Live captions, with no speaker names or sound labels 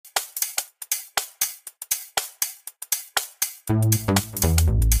Told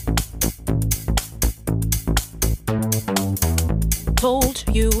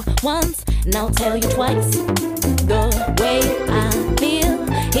you once, and I'll tell you twice. The way I feel,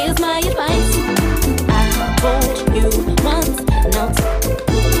 here's my advice. I told you once, and I'll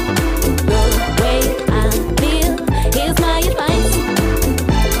the way I feel, here's my advice.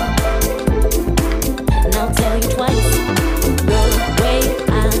 And I'll tell you twice. The way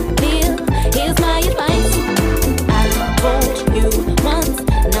I feel, here's my advice. I told you once,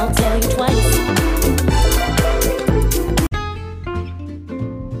 and I'll tell you twice.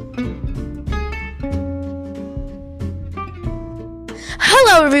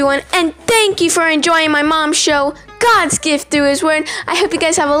 Hello everyone, and thank you for enjoying my mom's show, God's Gift Through His Word. I hope you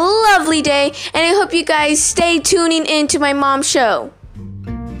guys have a lovely day, and I hope you guys stay tuning into my mom's show.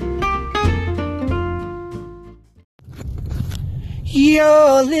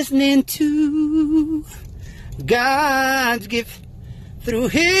 You're listening to God's Gift Through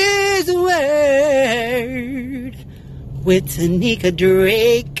His Word with Tanika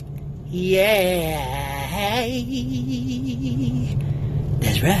Drake. Yeah.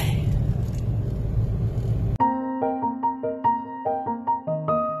 That's right.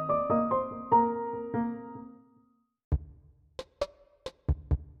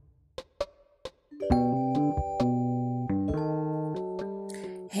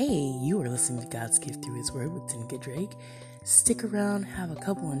 Hey, you are listening to God's Gift Through His Word with Tanika Drake. Stick around, have a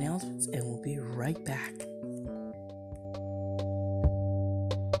couple announcements, and we'll be right back.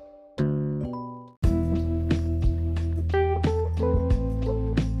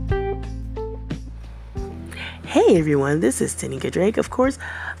 Hey everyone, this is Tanika Drake, of course,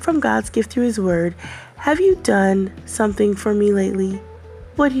 from God's Gift Through His Word. Have you done something for me lately?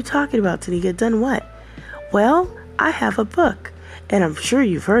 What are you talking about, Tanika? Done what? Well, I have a book, and I'm sure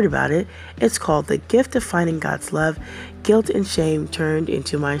you've heard about it. It's called The Gift of Finding God's Love, Guilt and Shame Turned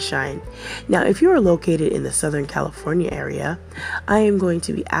into My Shine. Now, if you are located in the Southern California area, I am going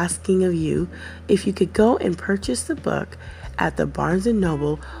to be asking of you if you could go and purchase the book at the Barnes &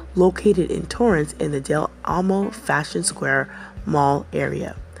 Noble located in Torrance in the Del Amo Fashion Square Mall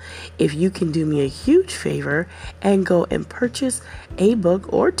area. If you can do me a huge favor and go and purchase a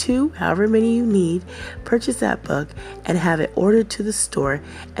book or two, however many you need, purchase that book and have it ordered to the store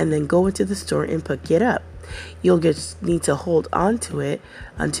and then go into the store and pick it up. You'll just need to hold on to it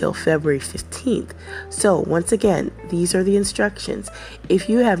until February 15th. So once again, these are the instructions. If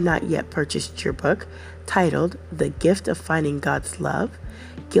you have not yet purchased your book titled The Gift of Finding God's Love,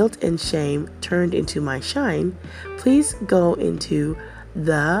 Guilt and Shame Turned into My Shine, please go into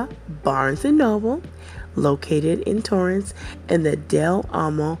the Barnes & Noble located in Torrance in the Del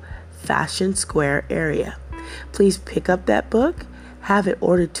Amo Fashion Square area. Please pick up that book, have it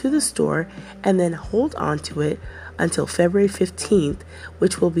ordered to the store, and then hold on to it until February 15th,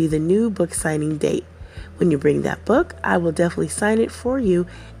 which will be the new book signing date. When you bring that book, I will definitely sign it for you,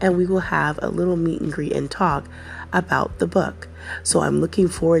 and we will have a little meet and greet and talk about the book. So I'm looking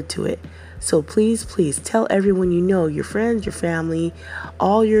forward to it. So please tell everyone you know, your friends, your family,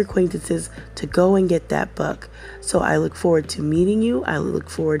 all your acquaintances, to go and get that book. So I look forward to meeting you. I look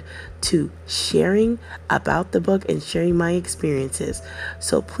forward to sharing about the book and sharing my experiences.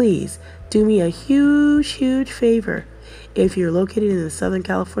 So please do me a huge favor. If you're located in the Southern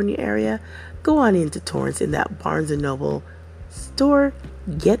California area, go on into Torrance in that Barnes & Noble store,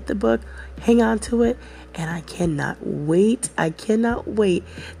 get the book, hang on to it, and I cannot wait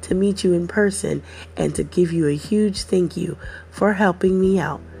to meet you in person and to give you a huge thank you for helping me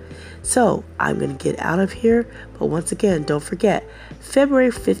out. So I'm going to get out of here, but once again, don't forget,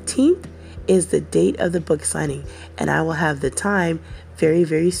 February 15th is the date of the book signing, and I will have the time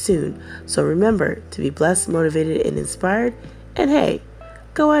very soon. So remember to be blessed, motivated, and inspired, and hey,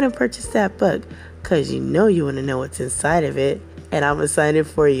 go out and purchase that book, because you know you want to know what's inside of it, and I'm going to sign it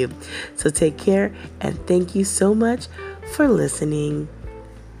for you. So take care, and thank you so much for listening.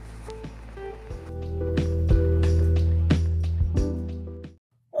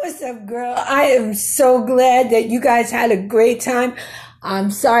 What's up, girl? I am so glad that you guys had a great time.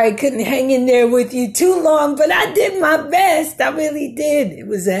 I'm sorry I couldn't hang in there with you too long, but I did my best. I really did. It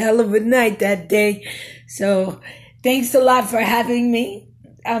was a hell of a night that day. So thanks a lot for having me.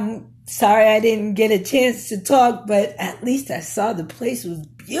 I'm sorry I didn't get a chance to talk, but at least I saw the place was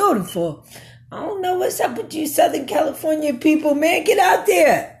beautiful. I don't know what's up with you Southern California people, man. Get out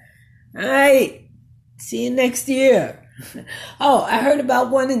there. All right. See you next year. Oh, I heard about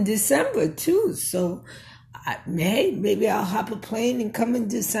one in December too. So, hey, maybe I'll hop a plane and come in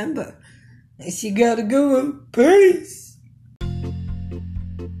December. It's your girl, the Guru. Peace.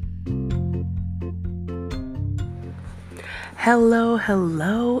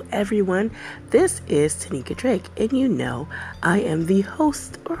 Hello, everyone. This is Tanika Drake, and you know I am the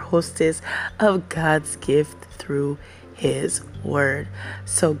host or hostess of God's Gift Through His Word.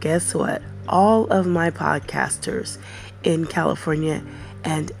 So guess what? All of my podcasters in California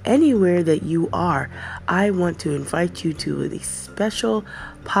and anywhere that you are, I want to invite you to the special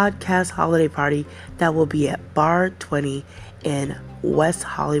podcast holiday party that will be at Bar 20 in West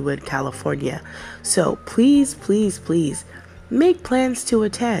Hollywood, California. So please make plans to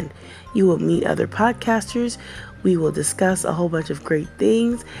attend. You will meet other podcasters. We will discuss a whole bunch of great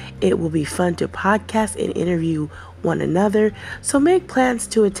things. It will be fun to podcast and interview one another. So make plans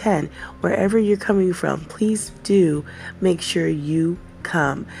to attend. Wherever you're coming from, please do make sure you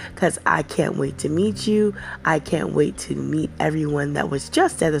come, because I can't wait to meet you. I can't wait to meet everyone that was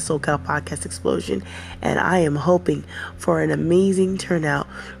just at the SoCal Podcast Explosion, and I am hoping for an amazing turnout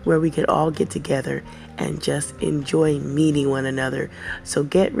where we could all get together and just enjoy meeting one another. So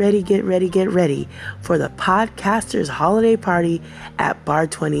get ready for the Podcasters Holiday Party at Bar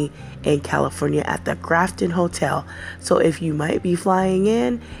 20 in California at the Grafton Hotel. So if you might be flying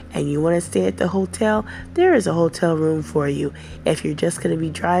in and you want to stay at the hotel, there is a hotel room for you. If you're just going to be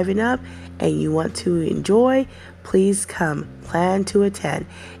driving up and you want to enjoy, please come. Plan to attend.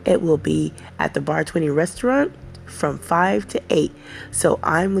 It will be at the Bar 20 restaurant from 5 to 8. So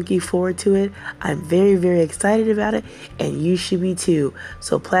I'm looking forward to it. I'm very excited about it, and you should be too.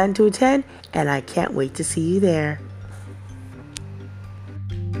 So plan to attend, and I can't wait to see you there.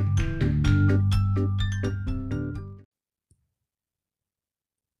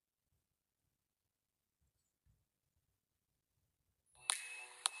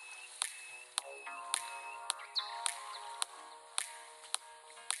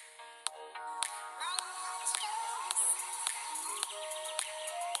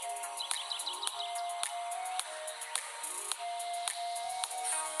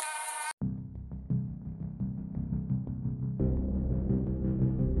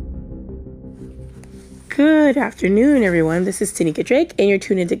 Good afternoon, everyone. This is Tanika Drake, and you're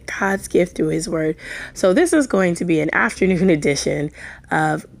tuned into God's Gift Through His Word. So this is going to be an afternoon edition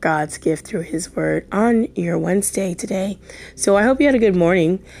of God's Gift Through His Word on your Wednesday today. So I hope you had a good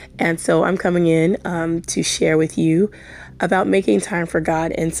morning. And so I'm coming in to share with you about making time for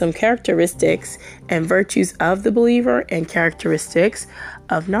God and some characteristics and virtues of the believer and characteristics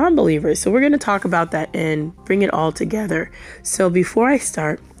of non-believers. So we're going to talk about that and bring it all together. So before I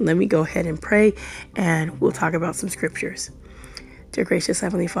start, let me go ahead and pray, and we'll talk about some scriptures. Dear gracious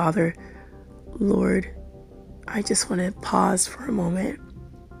Heavenly Father, Lord, I just want to pause for a moment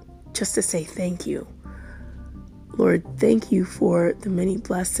just to say thank you. Lord, thank you for the many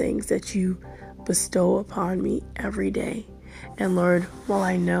blessings that you bestow upon me every day. And Lord, while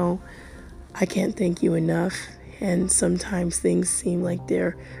I know I can't thank you enough, and sometimes things seem like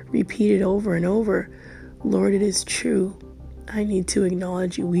they're repeated over and over, Lord, it is true. I need to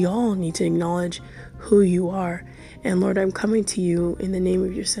acknowledge you. We all need to acknowledge who you are. And Lord, I'm coming to you in the name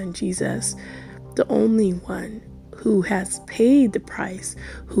of your Son, Jesus, the only one who has paid the price,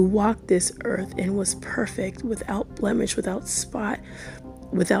 who walked this earth and was perfect, without blemish, without spot,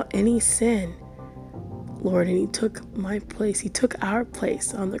 without any sin. Lord, and he took my place. He took our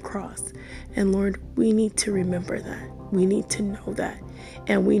place on the cross. And Lord, we need to remember that. We need to know that.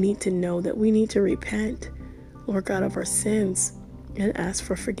 And we need to know that we need to repent, Lord God, of our sins and ask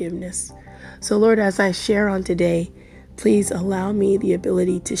for forgiveness. So Lord, as I share on today, please allow me the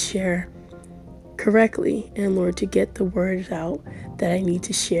ability to share correctly, and Lord, to get the words out that I need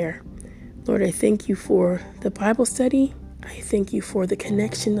to share. Lord, I thank you for the Bible study. I thank you for the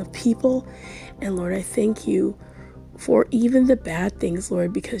connection of people. And Lord, I thank you for even the bad things,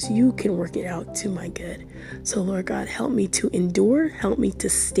 Lord, because you can work it out to my good. So Lord God, help me to endure, help me to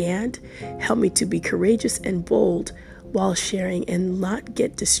stand, help me to be courageous and bold while sharing, and not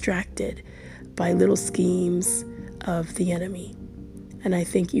get distracted by little schemes of the enemy. And I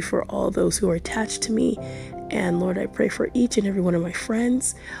thank you for all those who are attached to me. And Lord, I pray for each and every one of my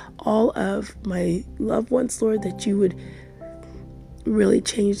friends, all of my loved ones, Lord, that you would really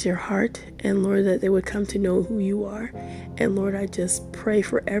change their heart, and Lord, that they would come to know who you are. And Lord, I just pray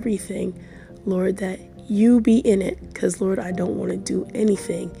for everything, Lord, that you be in it, because Lord, I don't want to do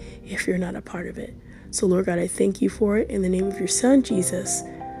anything if you're not a part of it. So Lord God, I thank you for it. In the name of your Son, Jesus,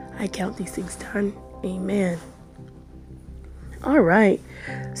 I count these things done. Amen. All right.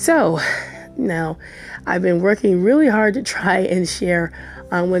 So now I've been working really hard to try and share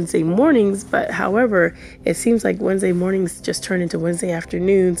on Wednesday mornings, but however, it seems like Wednesday mornings just turn into Wednesday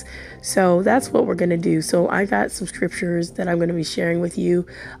afternoons. So that's what we're going to do. So I got some scriptures that I'm going to be sharing with you.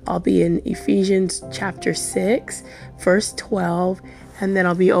 I'll be in Ephesians chapter 6, verse 12, and then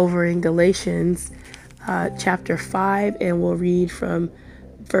I'll be over in Galatians chapter 5, and we'll read from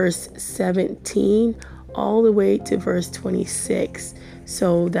verse 17 all the way to verse 26.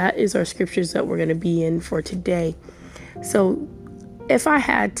 So that is our scriptures that we're going to be in for today. So if I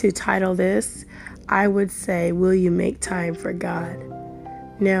had to title this, I would say, will you make time for God?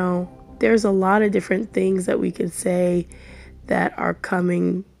 Now, there's a lot of different things that we can say that are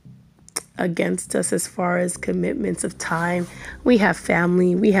coming against us as far as commitments of time. We have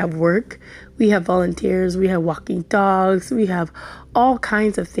family, we have work, we have volunteers, we have walking dogs, we have all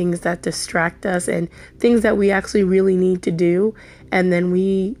kinds of things that distract us and things that we actually really need to do. And then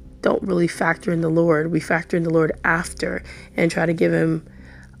we don't really factor in the Lord. We factor in the Lord after and try to give him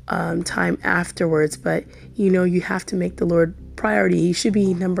time afterwards. But you have to make the Lord priority. He should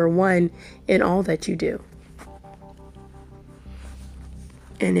be number one in all that you do.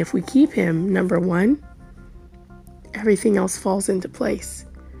 And if we keep him number one, everything else falls into place.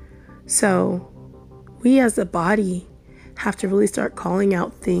 So we as a body have to really start calling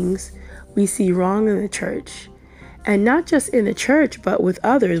out things we see wrong in the church. And not just in the church, but with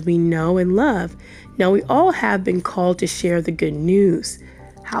others we know and love. Now, we all have been called to share the good news.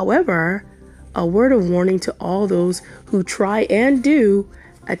 However, a word of warning to all those who try and do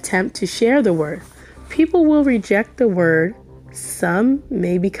attempt to share the word. People will reject the word. Some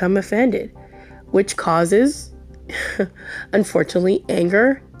may become offended, which causes, unfortunately,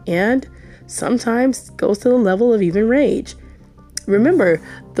 anger and sometimes goes to the level of even rage. Remember,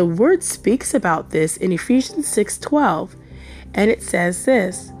 the word speaks about this in Ephesians 6:12, and it says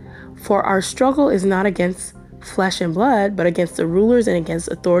this, "For our struggle is not against flesh and blood, but against the rulers and against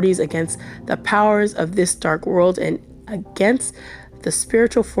authorities, against the powers of this dark world, and against the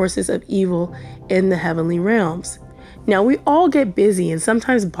spiritual forces of evil in the heavenly realms." Now, we all get busy and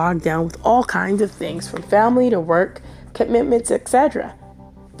sometimes bogged down with all kinds of things, from family to work, commitments, etc.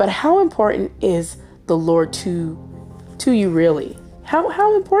 But how important is the Lord to you really?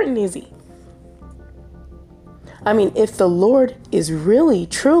 How important is he? I mean, if the Lord is really,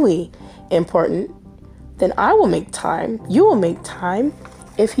 truly important, then I will make time. You will make time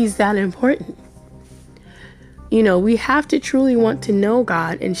if he's that important. We have to truly want to know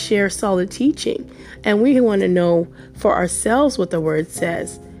God and share solid teaching. And we want to know for ourselves what the word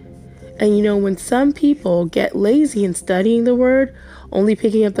says. And when some people get lazy in studying the word, only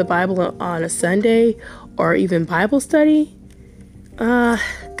picking up the Bible on a Sunday or even Bible study,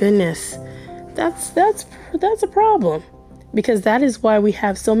 goodness, that's a problem. Because that is why we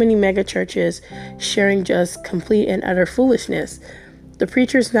have so many mega churches sharing just complete and utter foolishness. The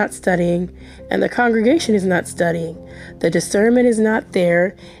preacher's not studying, and the congregation is not studying. The discernment is not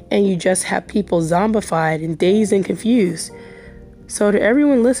there, and you just have people zombified and dazed and confused. So to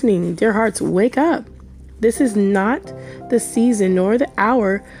everyone listening, dear hearts, wake up. This is not the season nor the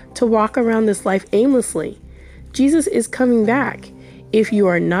hour to walk around this life aimlessly. Jesus is coming back. If you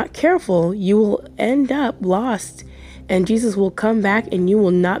are not careful, you will end up lost, and Jesus will come back and you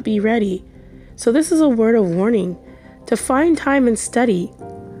will not be ready. So this is a word of warning. To find time and study.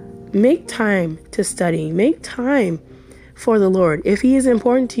 Make time to study. Make time for the Lord. If he is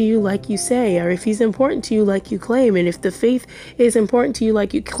important to you like you say, or if he's important to you like you claim, and if the faith is important to you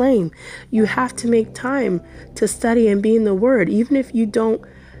like you claim, you have to make time to study and be in the word. Even if you don't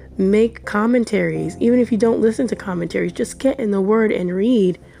make commentaries, even if you don't listen to commentaries, just get in the word and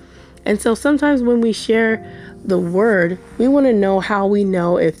read. And so sometimes when we share the word, we want to know how we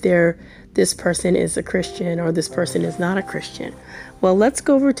know if this person is a Christian or this person is not a Christian. Well, let's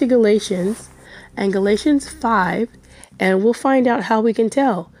go over to Galatians and Galatians 5, and we'll find out how we can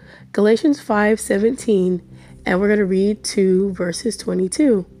tell. Galatians 5:17, and we're going to read to verses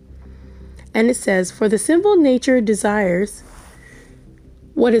 22. And it says, "For the sinful nature desires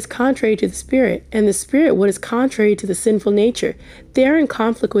what is contrary to the Spirit, and the Spirit what is contrary to the sinful nature. They are in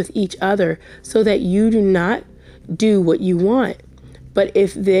conflict with each other, so that you do not do what you want. But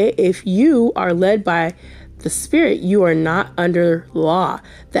if you are led by the Spirit, you are not under law.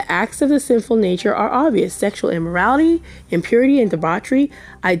 The acts of the sinful nature are obvious: sexual immorality, impurity and debauchery,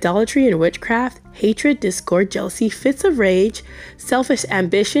 idolatry and witchcraft, hatred, discord, jealousy, fits of rage, selfish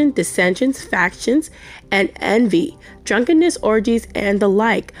ambition, dissensions, factions, and envy, drunkenness, orgies, and the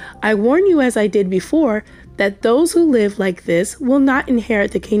like. I warn you, as I did before, that those who live like this will not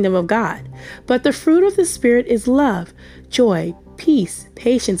inherit the kingdom of God. But the fruit of the Spirit is love, joy, peace,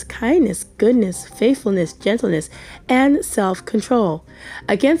 patience, kindness, goodness, faithfulness, gentleness, and self-control.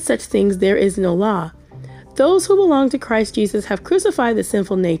 Against such things there is no law. Those who belong to Christ Jesus have crucified the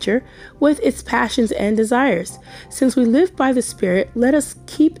sinful nature with its passions and desires. Since we live by the Spirit, let us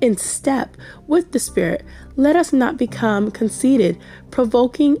keep in step with the Spirit. Let us not become conceited,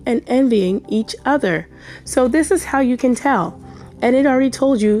 provoking and envying each other. So this is how you can tell. And it already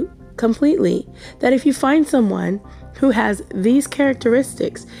told you completely that if you find someone who has these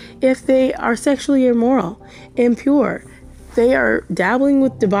characteristics, if they are sexually immoral, impure, they are dabbling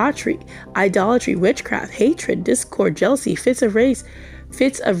with debauchery, idolatry, witchcraft, hatred, discord, jealousy, fits of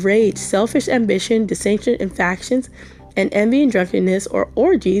rage, selfish ambition, dissension and factions, and envy and drunkenness or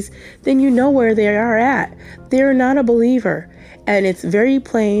orgies, then you know where they are at. They are not a believer. And it's very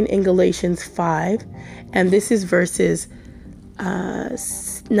plain in Galatians 5. And this is verses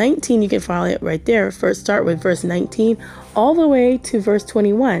 19. You can follow it right there. First start with verse 19 all the way to verse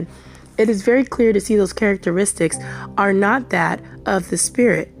 21. It is very clear to see those characteristics are not that of the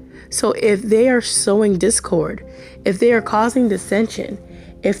Spirit. So if they are sowing discord, if they are causing dissension,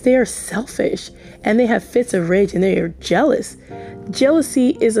 if they are selfish and they have fits of rage and they are jealous,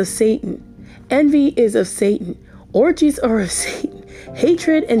 jealousy is of Satan. Envy is of Satan. Orgies are of Satan.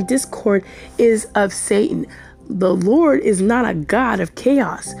 Hatred and discord is of Satan. The Lord is not a God of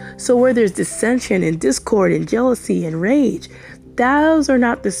chaos. So where there's dissension and discord and jealousy and rage, those are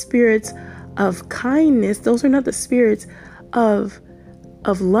not the spirits of kindness. Those are not the spirits of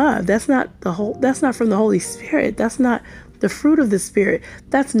love. That's not from the Holy Spirit. That's not the fruit of the Spirit.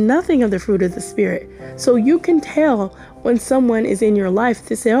 That's nothing of the fruit of the Spirit. So you can tell when someone is in your life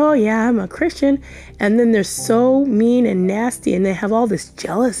to say, oh yeah, I'm a Christian. And then they're so mean and nasty and they have all this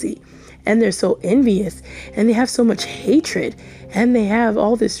jealousy and they're so envious and they have so much hatred and they have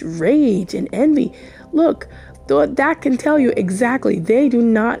all this rage and envy. Look, that can tell you exactly they do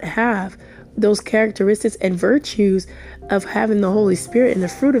not have those characteristics and virtues of having the Holy Spirit and the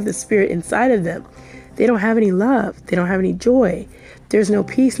fruit of the Spirit inside of them. They don't have any love. They don't have any joy. There's no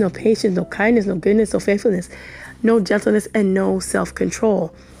peace, no patience, no kindness, no goodness, no faithfulness, no gentleness, and no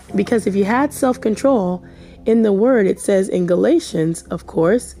self-control. Because if you had self-control in the word, it says in Galatians, of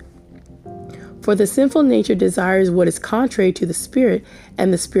course, for the sinful nature desires what is contrary to the Spirit,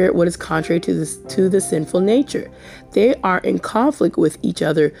 and the Spirit what is contrary to the sinful nature. They are in conflict with each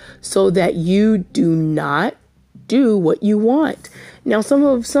other, so that you do not do what you want. Now,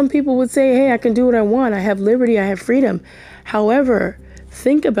 some people would say, hey, I can do what I want. I have liberty. I have freedom. However,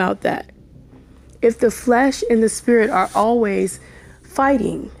 think about that. If the flesh and the Spirit are always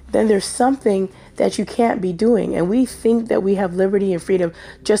fighting, then there's something that you can't be doing. And we think that we have liberty and freedom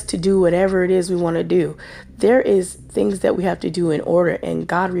just to do whatever it is we want to do. There is things that we have to do in order, and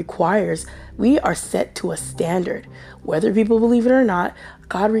God requires, we are set to a standard. Whether people believe it or not,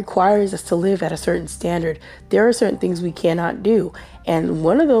 God requires us to live at a certain standard. There are certain things we cannot do. And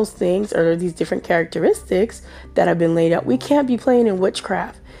one of those things are these different characteristics that have been laid out. We can't be playing in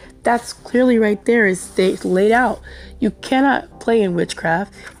witchcraft. That's clearly right there is laid out. You cannot play in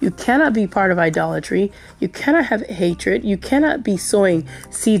witchcraft. You cannot be part of idolatry. You cannot have hatred. You cannot be sowing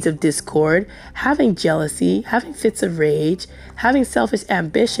seeds of discord, having jealousy, having fits of rage, having selfish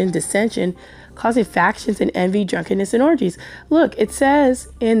ambition, dissension, causing factions and envy, drunkenness, and orgies. Look, it says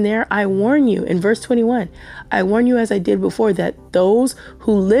in there, I warn you, in verse 21, I warn you as I did before, that those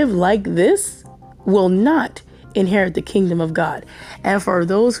who live like this will not inherit the kingdom of God. And for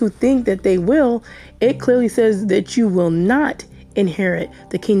those who think that they will, it clearly says that you will not inherit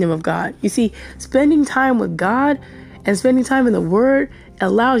the kingdom of God. You see, spending time with God and spending time in the Word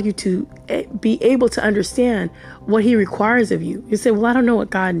allows you to be able to understand what He requires of you. You say, well, I don't know what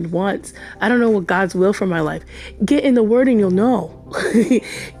God wants. I don't know what God's will for my life. Get in the Word and you'll know.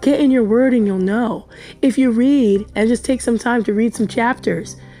 Get in your Word and you'll know. If you read and just take some time to read some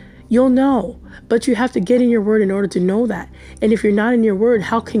chapters, you'll know. But you have to get in your Word in order to know that. And if you're not in your Word,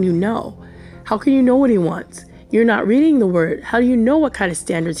 how can you know? How can you know what He wants? You're not reading the Word. How do you know what kind of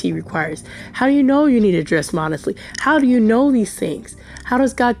standards He requires? How do you know you need to dress modestly? How do you know these things? How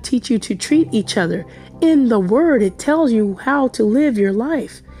does God teach you to treat each other? In the Word, it tells you how to live your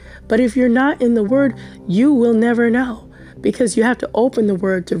life. But if you're not in the Word, you will never know. Because you have to open the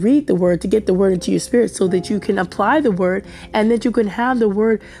Word, to read the Word, to get the Word into your spirit so that you can apply the Word and that you can have the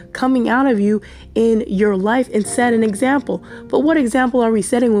Word coming out of you in your life and set an example. But what example are we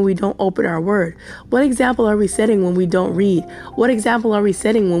setting when we don't open our Word? What example are we setting when we don't read? What example are we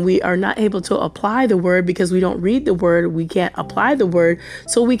setting when we are not able to apply the Word because we don't read the Word? We can't apply the Word,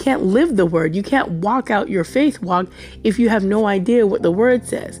 so we can't live the Word. You can't walk out your faith walk if you have no idea what the Word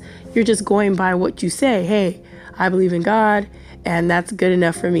says. You're just going by what you say. Hey, I believe in God, and that's good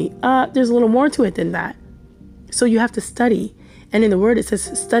enough for me. There's a little more to it than that. So you have to study. And in the word, it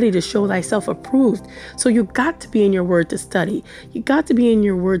says study to show thyself approved. So you got to be in your word to study. You got to be in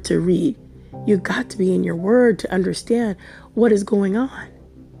your word to read. You got to be in your word to understand what is going on.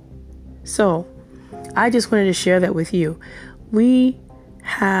 So I just wanted to share that with you. We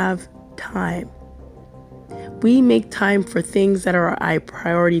have time. We make time for things that are a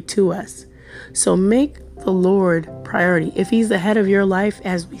priority to us. So make the Lord priority. If he's the head of your life,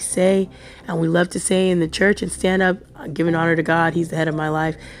 as we say, and we love to say in the church and stand up, giving honor to God, he's the head of my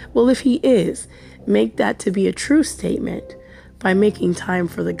life. Well, if he is, make that to be a true statement by making time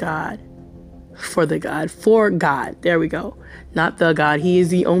for God. There we go. Not the God. He is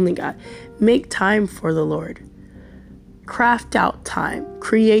the only God. Make time for the Lord. Craft out time.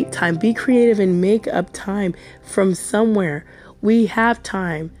 Create time. Be creative and make up time from somewhere. We have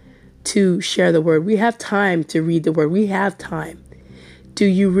time to share the word. We have time to read the word. We have time. Do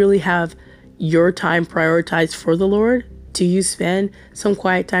you really have your time prioritized for the Lord? Do you spend some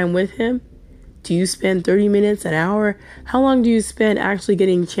quiet time with him? Do you spend 30 minutes, an hour? How long do you spend actually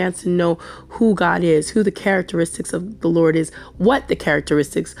getting a chance to know who God is, who the characteristics of the Lord is, what the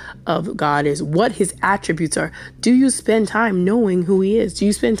characteristics of God is, what his attributes are? Do you spend time knowing who he is? Do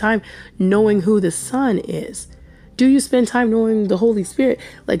you spend time knowing who the Son is? Do you spend time knowing the Holy Spirit?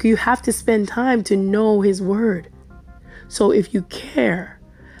 Like, you have to spend time to know his word. So if you care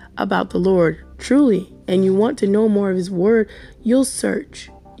about the Lord truly and you want to know more of his word, you'll search,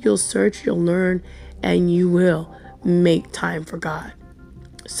 you'll learn, and you will make time for God.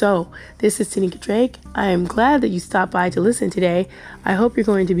 So this is Tanika Drake. I am glad that you stopped by to listen today. I hope you're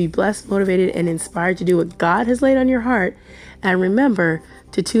going to be blessed, motivated, and inspired to do what God has laid on your heart. And remember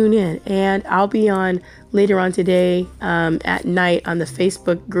to tune in. And I'll be on later on today at night on the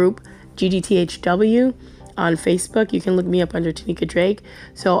Facebook group GDTHW on Facebook. You can look me up under Tanika Drake.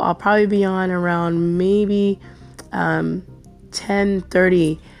 So I'll probably be on around maybe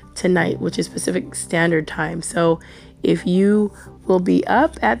 10:30 tonight, which is Pacific Standard Time. So if you will be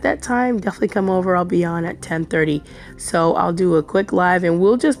up at that time, definitely come over. I'll be on at 10:30. So I'll do a quick live and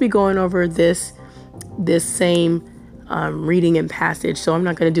we'll just be going over this same reading and passage. So I'm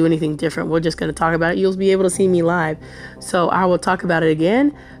not going to do anything different. We're just going to talk about it. You'll be able to see me live. So I will talk about it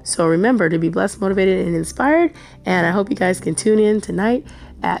again. So remember to be blessed, motivated, and inspired. And I hope you guys can tune in tonight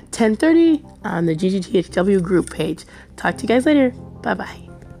at 10:30 on the GGTHW group page. Talk to you guys later. Bye-bye.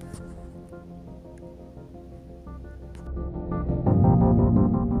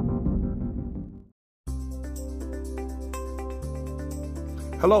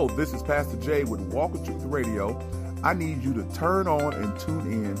 Hello, this is Pastor Jay with Walk with Truth Radio. I need you to turn on and tune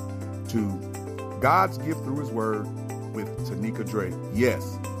in to God's Gift Through His Word with Tanika Drake.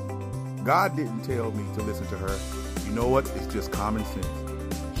 Yes, God didn't tell me to listen to her. You know what? It's just common sense.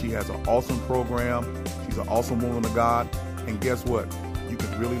 She has an awesome program. She's an awesome woman of God. And guess what? You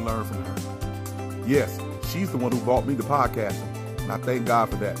can really learn from her. Yes, she's the one who brought me to podcasting. And I thank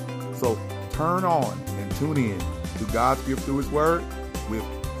God for that. So turn on and tune in to God's Gift Through His Word with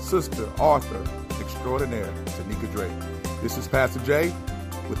Sister Author Extraordinaire Tanika Drake. This is Pastor Jay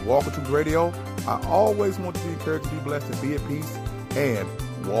with Walk with Truth Radio. I always want to be encouraged to be blessed and be at peace and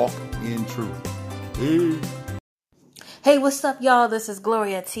walk in truth. Peace. Hey, what's up, y'all? This is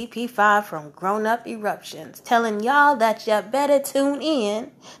Gloria TP5 from Grown Up Eruptions, telling y'all that you better tune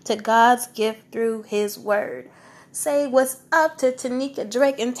in to God's gift through His Word. Say what's up to Tanika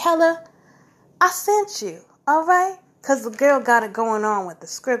Drake and tell her I sent you, all right? Because the girl got it going on with the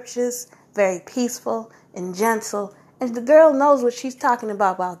scriptures, very peaceful and gentle, and the girl knows what she's talking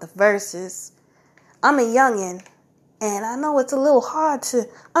about the verses. I'm a youngin', and I know it's a little hard to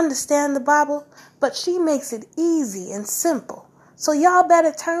understand the Bible, but she makes it easy and simple. So y'all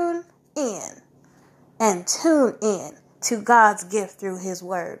better turn in and tune in to God's gift through His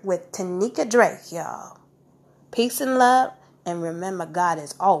Word with Tanika Drake, y'all. Peace and love, and remember, God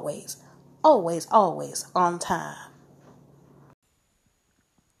is always, always, always on time.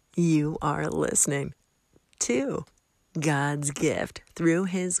 You are listening to God's Gift Through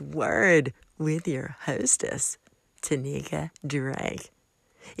His Word with your hostess, Tanika Drake.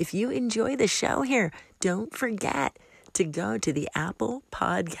 If you enjoy the show here, don't forget to go to the Apple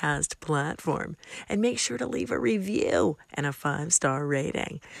Podcast platform and make sure to leave a review and a 5-star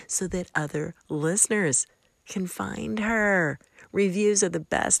rating so that other listeners can find her. Reviews are the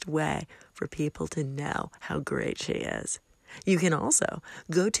best way for people to know how great she is. You can also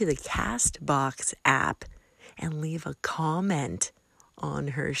go to the CastBox app and leave a comment on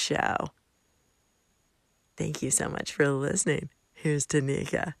her show. Thank you so much for listening. Here's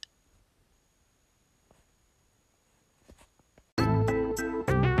Tanika.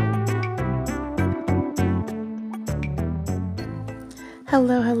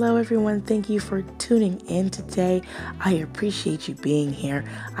 Hello, everyone. Thank you for tuning in today. I appreciate you being here.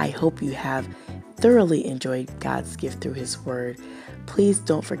 I hope you have thoroughly enjoyed God's gift through His Word. Please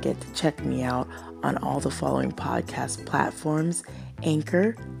don't forget to check me out on all the following podcast platforms: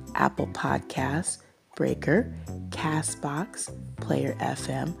 Anchor, Apple Podcasts, Breaker, Castbox, Player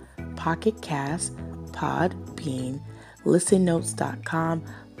FM, Pocket Cast, Podbean, ListenNotes.com,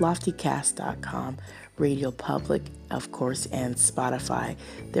 LoftyCast.com, Radio Public, of course, and Spotify.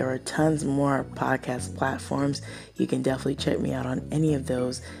 There are tons more podcast platforms. You can definitely check me out on any of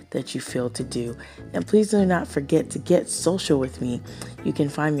those that you feel to do. And please do not forget to get social with me. You can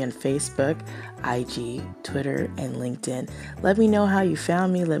find me on Facebook, IG, Twitter, and LinkedIn. Let me know how you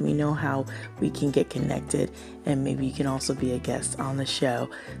found me. Let me know how we can get connected, and maybe you can also be a guest on the show.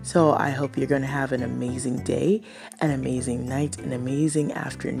 So I hope you're going to have an amazing day, an amazing night, an amazing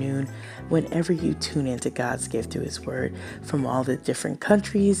afternoon whenever you tune into God's gift through His Word, from all the different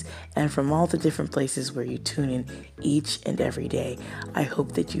countries and from all the different places where you tune in each and every day. I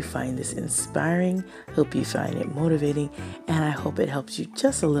hope that you find this inspiring, hope you find it motivating, and I hope it helps you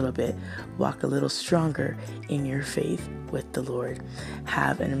just a little bit walk a little stronger in your faith with the Lord.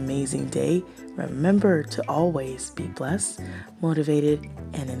 Have an amazing day. Remember to always be blessed, motivated,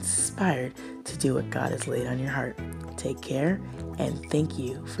 and inspired to do what God has laid on your heart. Take care, and thank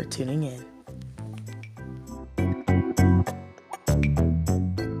you for tuning in.